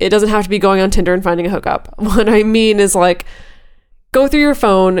 be. It doesn't have to be going on Tinder and finding a hookup. What I mean is like, go through your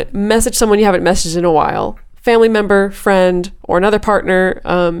phone, message someone you haven't messaged in a while, family member, friend, or another partner,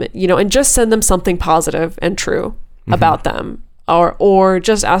 and just send them something positive and true about them, or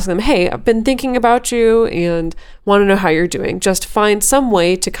just ask them, hey, I've been thinking about you and want to know how you're doing. Just find some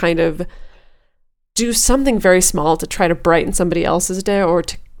way to kind of do something very small to try to brighten somebody else's day, or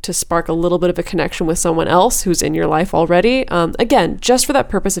to spark a little bit of a connection with someone else who's in your life already. Again, just for that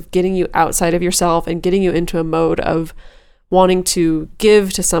purpose of getting you outside of yourself and getting you into a mode of wanting to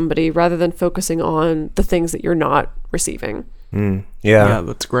give to somebody rather than focusing on the things that you're not receiving. Yeah,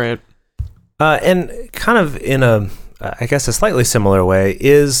 that's great. And kind of in I guess a slightly similar way,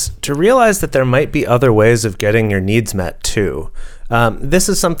 is to realize that there might be other ways of getting your needs met too. This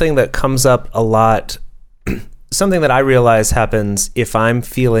is something that comes up a lot, something that I realize happens if I'm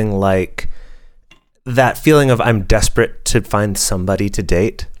feeling like that feeling of I'm desperate to find somebody to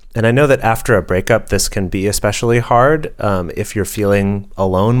date. And I know that after a breakup, this can be especially hard if you're feeling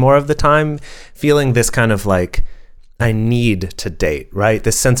alone more of the time, feeling this kind of like, I need to date, right?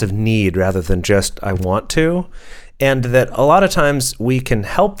 This sense of need rather than just I want to. And that a lot of times we can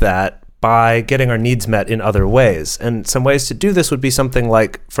help that by getting our needs met in other ways. And some ways to do this would be something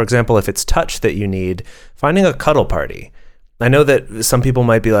like, for example, if it's touch that you need, finding a cuddle party. I know that some people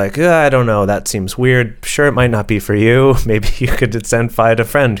might be like, I don't know, that seems weird. Sure, it might not be for you. Maybe you could find a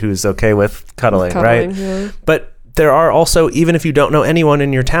friend who's okay with cuddling, right? Yeah. But there are also, even if you don't know anyone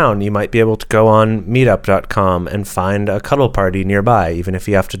in your town, you might be able to go on meetup.com and find a cuddle party nearby, even if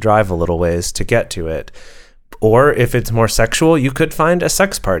you have to drive a little ways to get to it. Or if it's more sexual, you could find a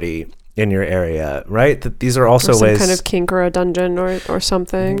sex party in your area, right? That these are also Or some ways, kind of kink or a dungeon or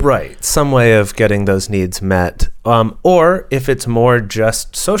something. right? Some way of getting those needs met. Or if it's more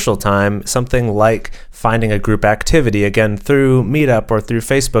just social time, something like finding a group activity, again through Meetup or through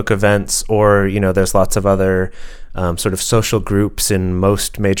Facebook events, or there's lots of other sort of social groups in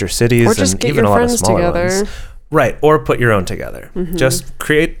most major cities, Or just and get even your a lot of friends smaller together. ones. Right, or put your own together. Just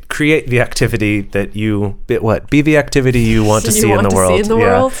create the activity that be the activity you want to You see want in the to world. see in the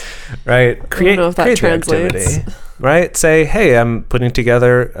world? Right. Create, know if that create the translates. activity. Right? Say, hey, I'm putting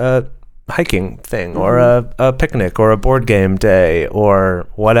together a hiking thing or a picnic or a board game day or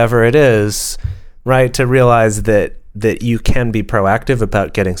whatever it is, right? To realize that you can be proactive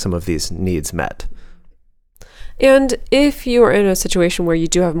about getting some of these needs met. And if you are in a situation where you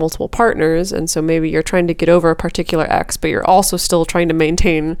do have multiple partners, and so maybe you're trying to get over a particular ex, but you're also still trying to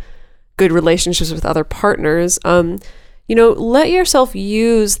maintain good relationships with other partners, let yourself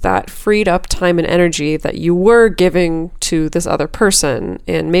use that freed up time and energy that you were giving to this other person.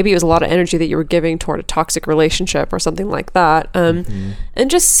 And maybe it was a lot of energy that you were giving toward a toxic relationship or something like that. And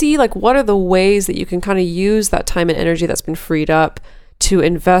just see like, what are the ways that you can kind of use that time and energy that's been freed up to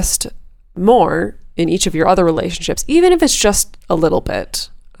invest more in each of your other relationships, even if it's just a little bit.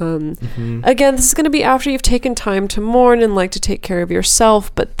 Again, this is going to be after you've taken time to mourn and like to take care of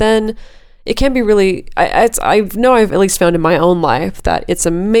yourself, but then it can be really, I've at least found in my own life that it's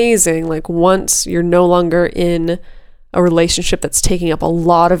amazing, like once you're no longer in a relationship that's taking up a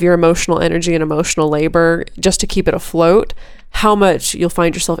lot of your emotional energy and emotional labor just to keep it afloat, how much you'll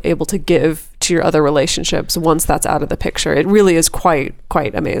find yourself able to give to your other relationships once that's out of the picture. It really is quite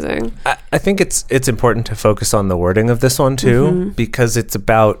amazing. I think it's important to focus on the wording of this one too, because it's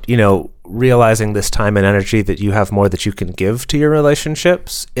about, realizing this time and energy that you have more that you can give to your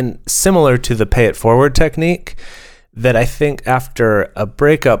relationships. And similar to the pay it forward technique, that I think after a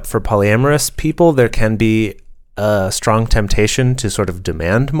breakup for polyamorous people, there can be a strong temptation to sort of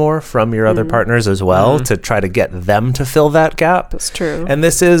demand more from your other partners as well, to try to get them to fill that gap. That's true. And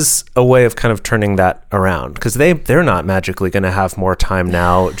this is a way of kind of turning that around, because they're not magically going to have more time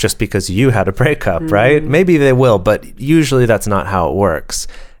now just because you had a breakup, right? Maybe they will, but usually that's not how it works.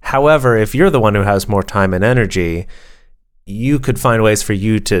 However, if you're the one who has more time and energy, you could find ways for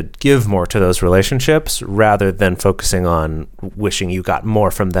you to give more to those relationships rather than focusing on wishing you got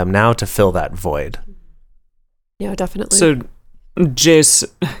more from them now to fill that void. Yeah, definitely. So Jace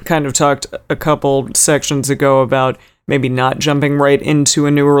kind of talked a couple sections ago about maybe not jumping right into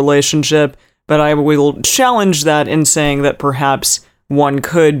a new relationship, but I will challenge that in saying that perhaps one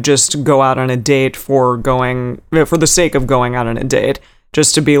could just go out on a date for the sake of going out on a date,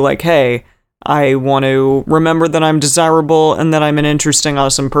 just to be like, hey, I want to remember that I'm desirable and that I'm an interesting,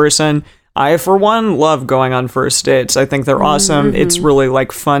 awesome person. I, for one, love going on first dates. I think they're awesome. It's really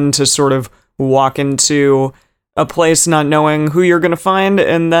like fun to sort of walk into a place not knowing who you're going to find,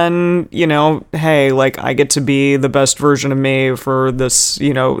 and then, you know, hey, like, I get to be the best version of me for this,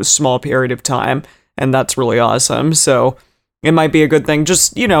 you know, small period of time, and that's really awesome. So it might be a good thing.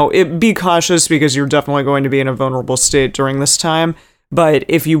 Just, you know, be cautious because you're definitely going to be in a vulnerable state during this time. But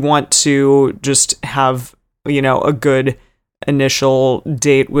if you want to just have, you know, a good initial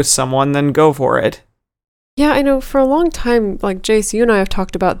date with someone, then go for it. Yeah, I know for a long time, like Jace, you and I have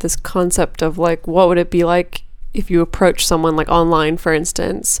talked about this concept of like, what would it be like if you approach someone like online, for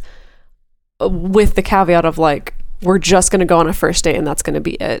instance, with the caveat of like, we're just going to go on a first date and that's going to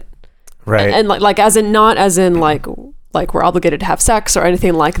be it. Right. And like, as in, not as in like we're obligated to have sex or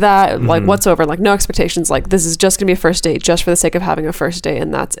anything like that, like whatsoever, like no expectations, like this is just gonna be a first date just for the sake of having a first date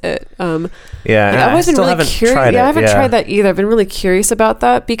and that's it. Yeah, like, I still haven't tried it. I haven't tried that either. I've been really curious about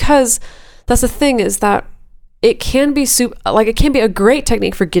that because that's the thing, is that it can be it can be a great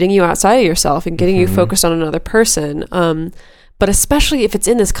technique for getting you outside of yourself and getting you focused on another person. But especially if it's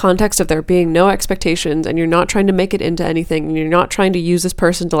in this context of there being no expectations and you're not trying to make it into anything and you're not trying to use this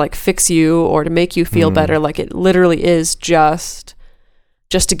person to like fix you or to make you feel better, like it literally is just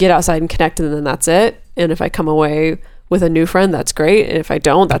to get outside and connect, and then that's it. And if I come away with a new friend, that's great. And if I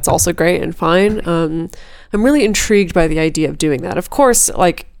don't, that's also great and fine. I'm really intrigued by the idea of doing that. Of course,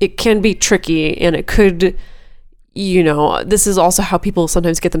 like it can be tricky and it could, you know, this is also how people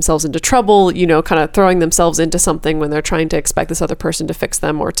sometimes get themselves into trouble, you know, kind of throwing themselves into something when they're trying to expect this other person to fix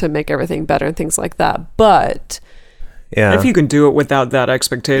them or to make everything better and things like that. But yeah, if you can do it without that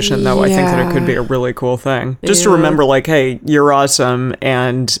expectation, though, I think that it could be a really cool thing. Just to remember, like, hey, you're awesome,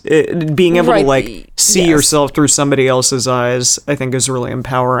 and being able to like see yourself through somebody else's eyes, I think is really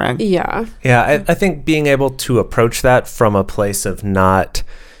empowering. Yeah. I think being able to approach that from a place of not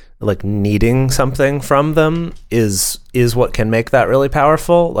like needing something from them is what can make that really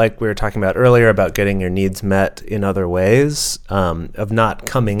powerful. Like we were talking about earlier about getting your needs met in other ways, of not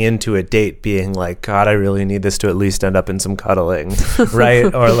coming into a date being like, God, I really need this to at least end up in some cuddling, right?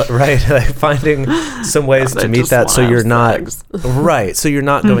 Or right, like finding some ways to meet that, so you're not right. So you're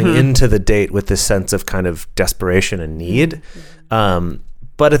not going into the date with this sense of kind of desperation and need,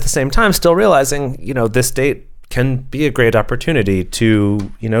 but at the same time, still realizing, you know, this date can be a great opportunity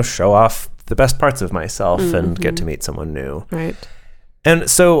to, you know, show off the best parts of myself and get to meet someone new. Right. And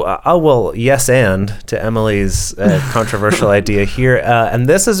so I will yes and to Emily's controversial idea here. And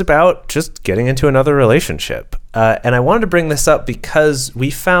this is about just getting into another relationship. And I wanted to bring this up because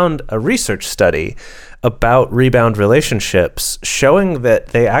we found a research study about rebound relationships showing that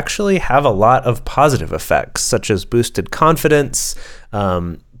they actually have a lot of positive effects, such as boosted confidence,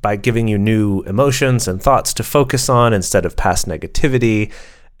 by giving you new emotions and thoughts to focus on instead of past negativity,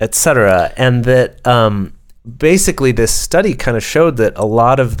 etc. And that basically this study kind of showed that a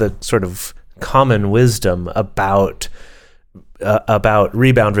lot of the sort of common wisdom about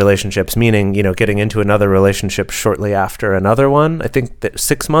rebound relationships, meaning, you know, getting into another relationship shortly after another one. I think that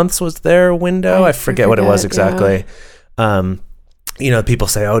 6 months was their window. I forget what it was exactly. Yeah. You know, people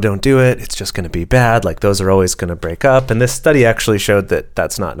say, oh, don't do it, it's just going to be bad, like those are always going to break up. And this study actually showed that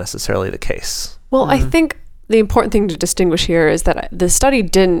that's not necessarily the case. Well, I think the important thing to distinguish here is that the study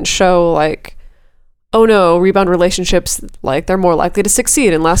didn't show like, oh no, rebound relationships, like they're more likely to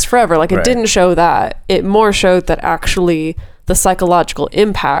succeed and last forever. Like it didn't show that. It more showed that actually the psychological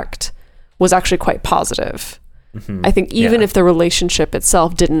impact was actually quite positive. I think even if the relationship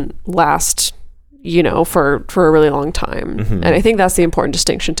itself didn't last, you know, for a really long time. And I think that's the important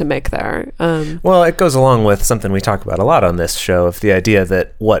distinction to make there. Well, it goes along with something we talk about a lot on this show, of the idea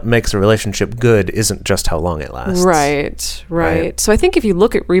that what makes a relationship good isn't just how long it lasts. Right. So I think if you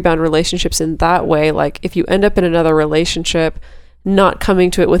look at rebound relationships in that way, like if you end up in another relationship, not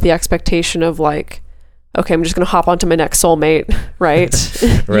coming to it with the expectation of like, okay, I'm just going to hop onto my next soulmate, right?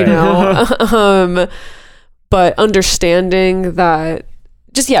 You know, but understanding that,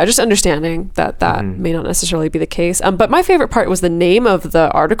 just understanding that may not necessarily be the case. But my favorite part was the name of the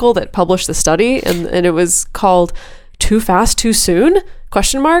article that published the study, and it was called "Too Fast, Too Soon?" ?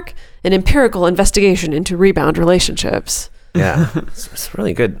 An empirical investigation into rebound relationships. Yeah, it's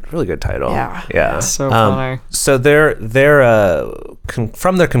really good title. Yeah. That's so funny. So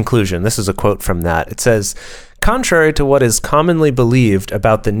from their conclusion, this is a quote from that. It says, contrary to what is commonly believed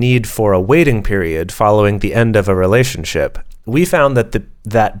about the need for a waiting period following the end of a relationship, we found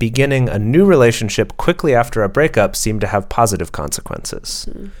that beginning a new relationship quickly after a breakup seemed to have positive consequences.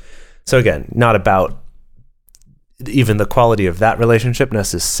 So again, not about even the quality of that relationship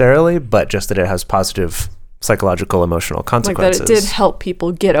necessarily, but just that it has positive psychological, emotional consequences. Like that it did help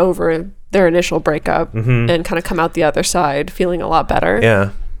people get over their initial breakup and kind of come out the other side feeling a lot better.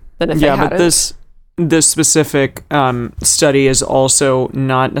 Yeah. Than if they hadn't. But this specific study is also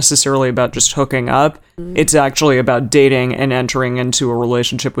not necessarily about just hooking up. It's actually about dating and entering into a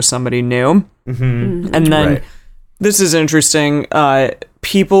relationship with somebody new. And then Right. this is interesting.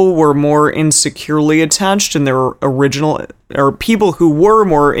 People were more insecurely attached in their original, or people who were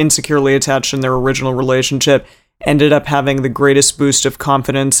more insecurely attached in their original relationship ended up having the greatest boost of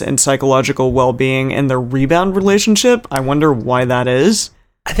confidence and psychological well-being in their rebound relationship. I wonder why that is.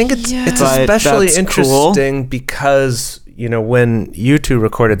 I think it's But especially that's interesting because, you know, when you two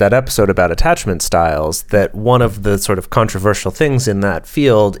recorded that episode about attachment styles, that one of the sort of controversial things in that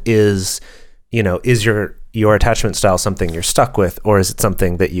field is, you know, is your attachment style something you're stuck with, or is it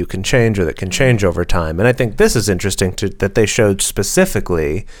something that you can change or that can change over time? And I think this is interesting that they showed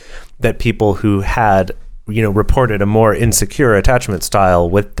specifically that people who had, you know, reported a more insecure attachment style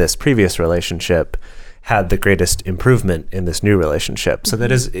with this previous relationship had the greatest improvement in this new relationship. So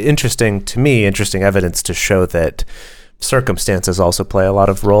that is interesting to me, interesting evidence to show that circumstances also play a lot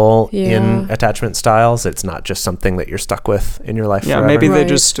of role in attachment styles. It's not just something that you're stuck with in your life forever. Maybe they Right.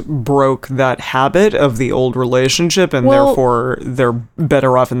 just broke that habit of the old relationship and Well- therefore they're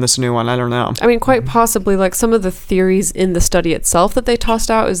better off in this new one. I don't know. I mean, quite possibly, like some of the theories in the study itself that they tossed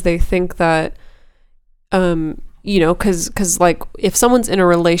out is they think that, you know, because like if someone's in a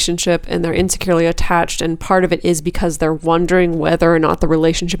relationship and they're insecurely attached and part of it is because they're wondering whether or not the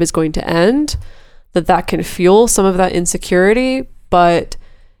relationship is going to end, that can fuel some of that insecurity. But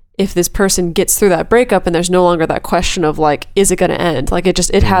if this person gets through that breakup and there's no longer that question of like, is it going to end? Like it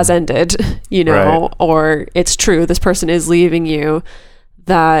has ended, you know, Right. or it's true, this person is leaving you,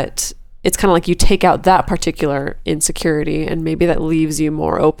 that it's kind of like you take out that particular insecurity and maybe that leaves you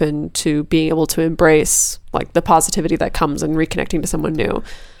more open to being able to embrace like the positivity that comes in reconnecting to someone new.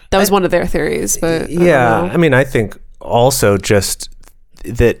 That was one of their theories, but yeah, I mean, I think also just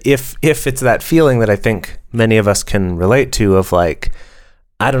that if it's that feeling that I think many of us can relate to of like,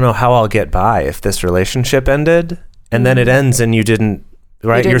 I don't know how I'll get by if this relationship ended and then it ends and you didn't,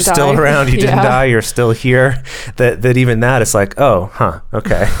 right? didn't You're still die. around, you didn't Yeah. die, you're still here. That even that is like, oh,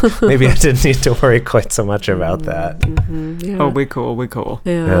 okay. Maybe I didn't need to worry quite so much about that. yeah. Oh, we cool.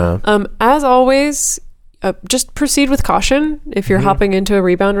 Yeah. As always, just proceed with caution if you're hopping into a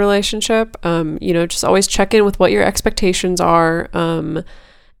rebound relationship. You know, just always check in with what your expectations are.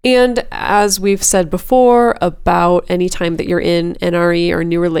 And as we've said before about any time that you're in NRE or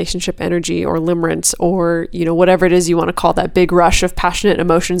new relationship energy or limerence or, you know, whatever it is you want to call that big rush of passionate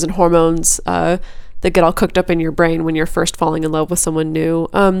emotions and hormones that get all cooked up in your brain when you're first falling in love with someone new.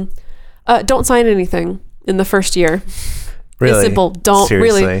 Don't sign anything in the first year. Really? It's simple. Don't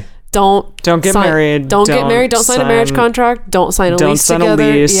Seriously. really. Don't get sign- married. Don't get married. Don't sign a marriage contract. Don't sign a don't lease sign a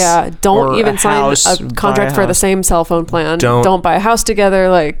together. lease Yeah. Don't or even a sign house, a buy contract a for the house. same cell phone plan. Don't- buy a house together.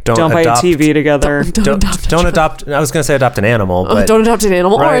 Like Don't buy a adopt- TV together. Don't adopt. I was going to say adopt an animal, but don't adopt an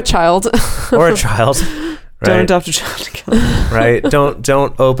animal or a Right. child. or a child. Don't Right? adopt a child together. Right?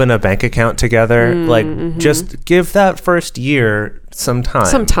 Don't open a bank account together. Like just give that first year some time.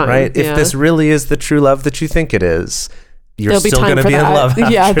 Some time, Right? yeah. If this really is the true love that you think it is, you're There'll be still time going to for be in that. love.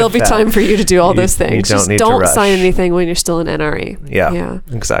 Yeah, after there'll be that. time for you to do all You- those you things. don't Just need to don't rush. sign anything when you're still in NRE. Yeah,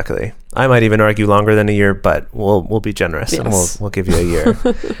 exactly. I might even argue longer than a year, but we'll be generous and Yes. we'll give you a year.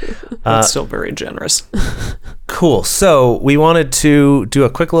 That's still very generous. Cool. So we wanted to do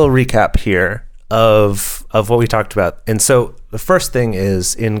a quick little recap here of what we talked about. And so the first thing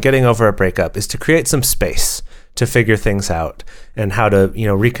is in getting over a breakup is to create some space to figure things out and how to, you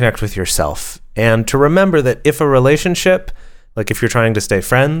know, reconnect with yourself and to remember that if a relationship, like if you're trying to stay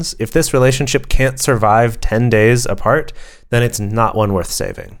friends, if this relationship can't survive 10 days apart, then it's not one worth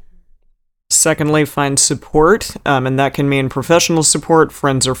saving. Secondly, find support, and that can mean professional support,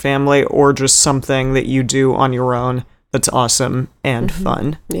 friends or family, or just something that you do on your own that's awesome and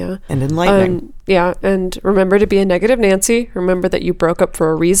fun Yeah. and enlightening. Yeah, and remember to be a negative Nancy. Remember that you broke up for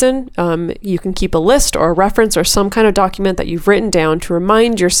a reason. You can keep a list or a reference or some kind of document that you've written down to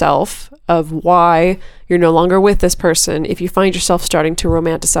remind yourself of why you're no longer with this person if you find yourself starting to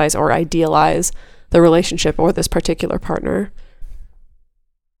romanticize or idealize the relationship or this particular partner.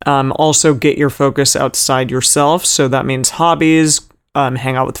 Also, get your focus outside yourself. So that means hobbies,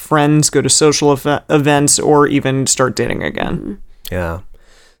 hang out with friends, go to social events, or even start dating again. Yeah.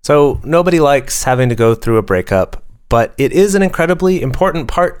 So nobody likes having to go through a breakup, but it is an incredibly important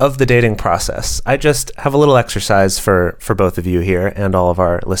part of the dating process. I just have a little exercise for both of you here and all of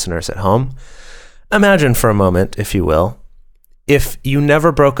our listeners at home. Imagine for a moment, if you will, if you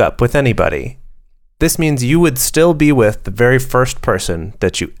never broke up with anybody, this means you would still be with the very first person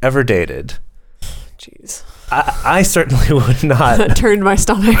that you ever dated. Jeez. I certainly would not. Turned my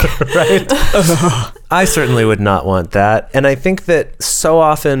stomach. Right? I certainly would not want that. And I think that so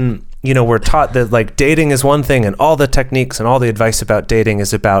often, you know, we're taught that like dating is one thing and all the techniques and all the advice about dating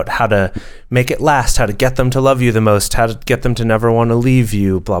is about how to make it last, how to get them to love you the most, how to get them to never want to leave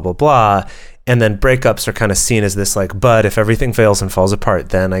you, blah, blah, blah. And then breakups are kind of seen as this like, but if everything fails and falls apart,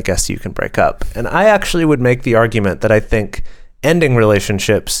 then I guess you can break up. And I actually would make the argument that I think ending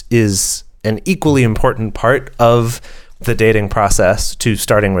relationships is an equally important part of the dating process to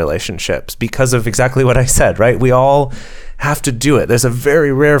starting relationships because of exactly what I said, right? We all have to do it. There's a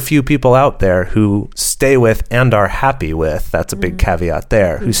very rare few people out there who stay with and are happy with, that's a big caveat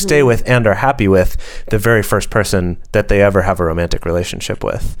there, who stay with and are happy with the very first person that they ever have a romantic relationship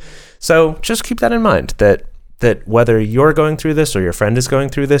with. So just keep that in mind, that whether you're going through this or your friend is going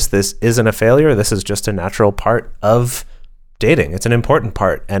through this isn't a failure. This is just a natural part of dating. It's an important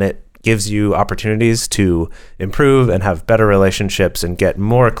part, and it gives you opportunities to improve and have better relationships and get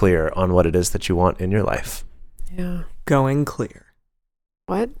more clear on what it is that you want in your life. Yeah. Going clear.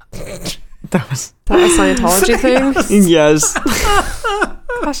 What? That was That a Scientology thing? yes.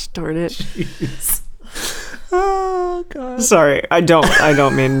 Gosh darn it. Oh God. Sorry, I don't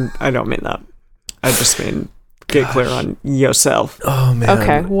mean that. I just mean get clear on yourself. Oh man.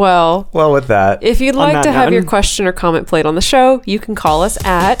 Okay, well, Well, with that, if you'd On like that to have note. your question or comment played on the show, you can call us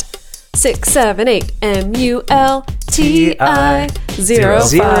at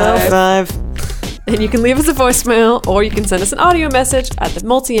 678-MULTI-05. 05. And you can leave us a voicemail or you can send us an audio message at the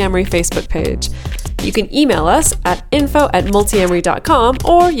Multiamory Facebook page. You can email us at info@multiamory.com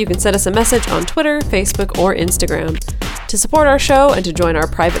or you can send us a message on Twitter, Facebook, or Instagram. To support our show and to join our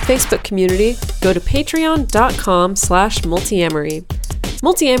private Facebook community, go to patreon.com/multiamory.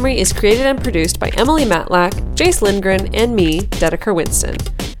 Multiamory is created and produced by Emily Matlack, Jace Lindgren, and me, Dedeker Winston.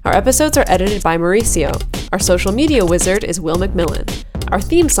 Our episodes are edited by Mauricio. Our social media wizard is Will McMillan. Our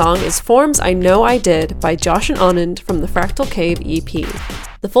theme song is Forms I Know I Did by Josh and Anand from the Fractal Cave EP.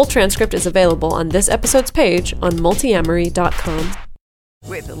 The full transcript is available on this episode's page on multiamory.com.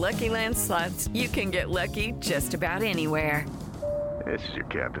 With the Lucky Land Slots, you can get lucky just about anywhere. This is your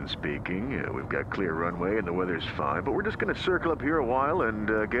captain speaking. We've got clear runway and the weather's fine, but we're just going to circle up here a while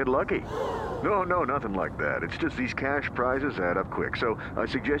and get lucky. No, nothing like that. It's just these cash prizes add up quick. So I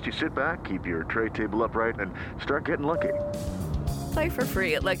suggest you sit back, keep your tray table upright, and start getting lucky. Play for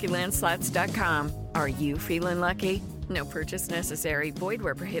free at LuckyLandSlots.com. Are you feeling lucky? No purchase necessary. Void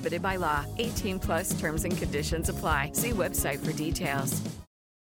where prohibited by law. 18+ terms and conditions apply. See website for details.